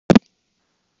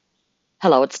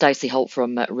Hello, it's Stacey Holt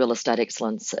from Real Estate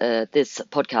Excellence. This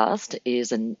podcast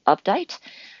is an update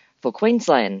for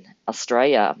Queensland,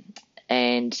 Australia,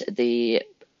 and the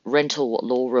rental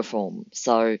law reform.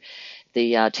 So,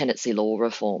 the tenancy law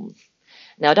reform.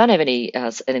 Now, I don't have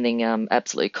anything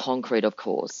absolutely concrete, of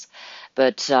course,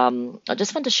 but I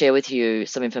just want to share with you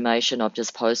some information I've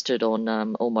just posted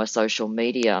on all my social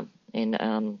media in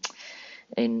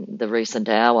the recent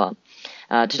hour.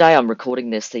 Today, I'm recording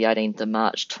this the 18th of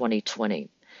March 2020.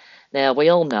 Now, we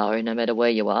all know, no matter where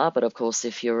you are, but of course,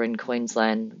 if you're in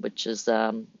Queensland, which is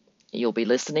you'll be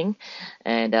listening,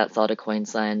 and outside of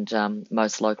Queensland,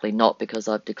 most likely not, because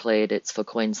I've declared it's for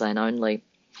Queensland only.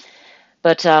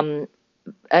 But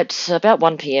at about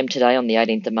 1 p.m. today, on the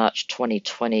 18th of March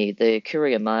 2020, the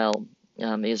Courier Mail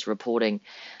is reporting,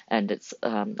 and it's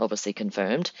obviously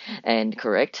confirmed and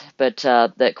correct, but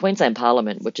that Queensland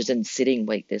Parliament, which is in sitting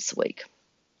week this week,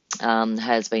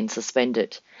 has been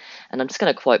suspended. And I'm just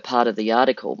going to quote part of the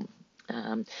article.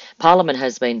 Parliament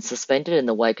has been suspended in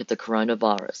the wake of the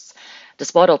coronavirus.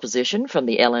 Despite opposition from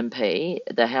the LNP,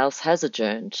 the House has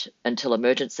adjourned until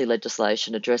emergency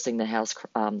legislation addressing the House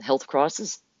health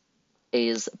crisis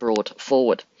is brought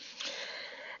forward.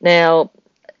 Now,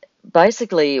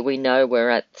 basically, we know we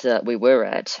were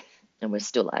at, and we're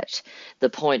still at, the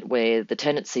point where the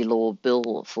tenancy law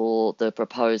bill for the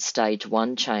proposed stage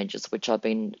one changes, which I've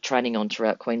been training on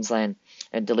throughout Queensland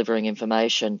and delivering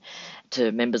information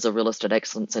to members of Real Estate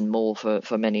Excellence and more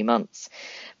for many months.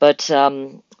 But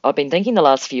I've been thinking the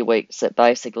last few weeks that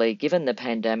basically, given the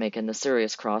pandemic and the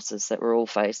serious crisis that we're all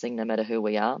facing, no matter who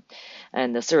we are,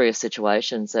 and the serious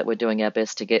situations that we're doing our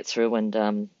best to get through,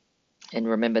 and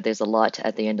remember, there's a light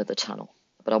at the end of the tunnel.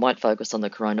 But I won't focus on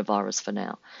the coronavirus for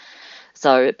now.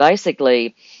 So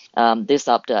basically, this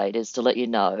update is to let you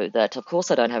know that, of course,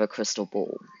 I don't have a crystal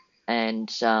ball,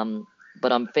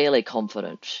 but I'm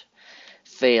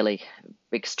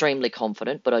extremely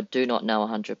confident, but I do not know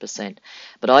 100%.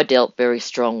 But I dealt very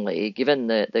strongly, given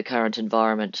the current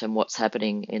environment and what's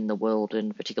happening in the world,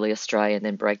 and particularly Australia, and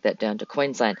then break that down to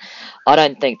Queensland. I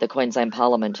don't think the Queensland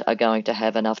Parliament are going to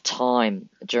have enough time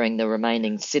during the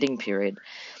remaining sitting period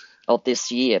of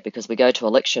this year, because we go to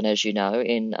election, as you know,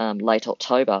 in late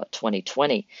October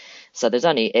 2020. So there's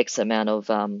only X amount of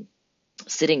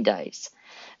sitting days.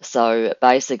 So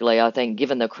basically, I think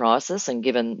given the crisis and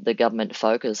given the government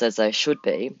focus, as they should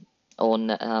be,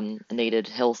 on needed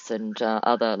health and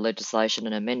other legislation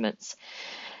and amendments,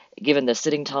 given the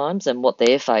sitting times and what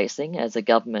they're facing as a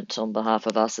government on behalf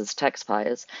of us as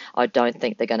taxpayers, I don't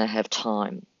think they're going to have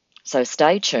time. So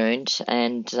stay tuned,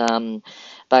 and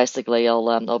basically I'll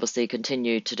obviously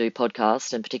continue to do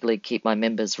podcasts and particularly keep my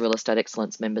members, Real Estate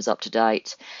Excellence members, up to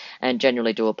date, and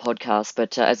generally do a podcast.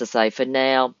 But as I say, for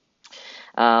now,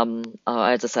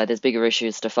 there's bigger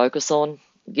issues to focus on,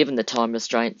 given the time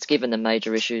restraints, given the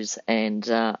major issues, and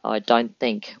I don't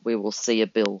think we will see a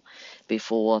bill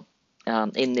before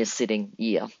in this sitting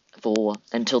year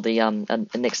until the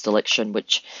next election,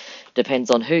 which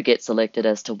depends on who gets elected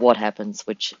as to what happens,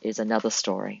 which is another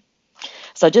story.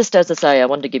 So just as I say, I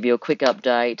wanted to give you a quick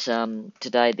update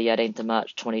today, the 18th of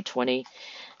March 2020,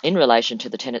 in relation to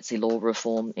the tenancy law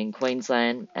reform in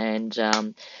Queensland, and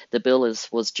the bill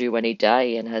was due any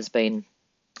day and has been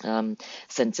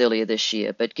since earlier this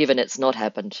year. But given it's not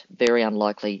happened, very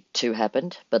unlikely to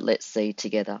happen, but let's see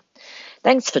together.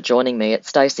 Thanks for joining me. It's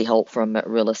Stacey Holt from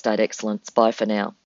Real Estate Excellence. Bye for now.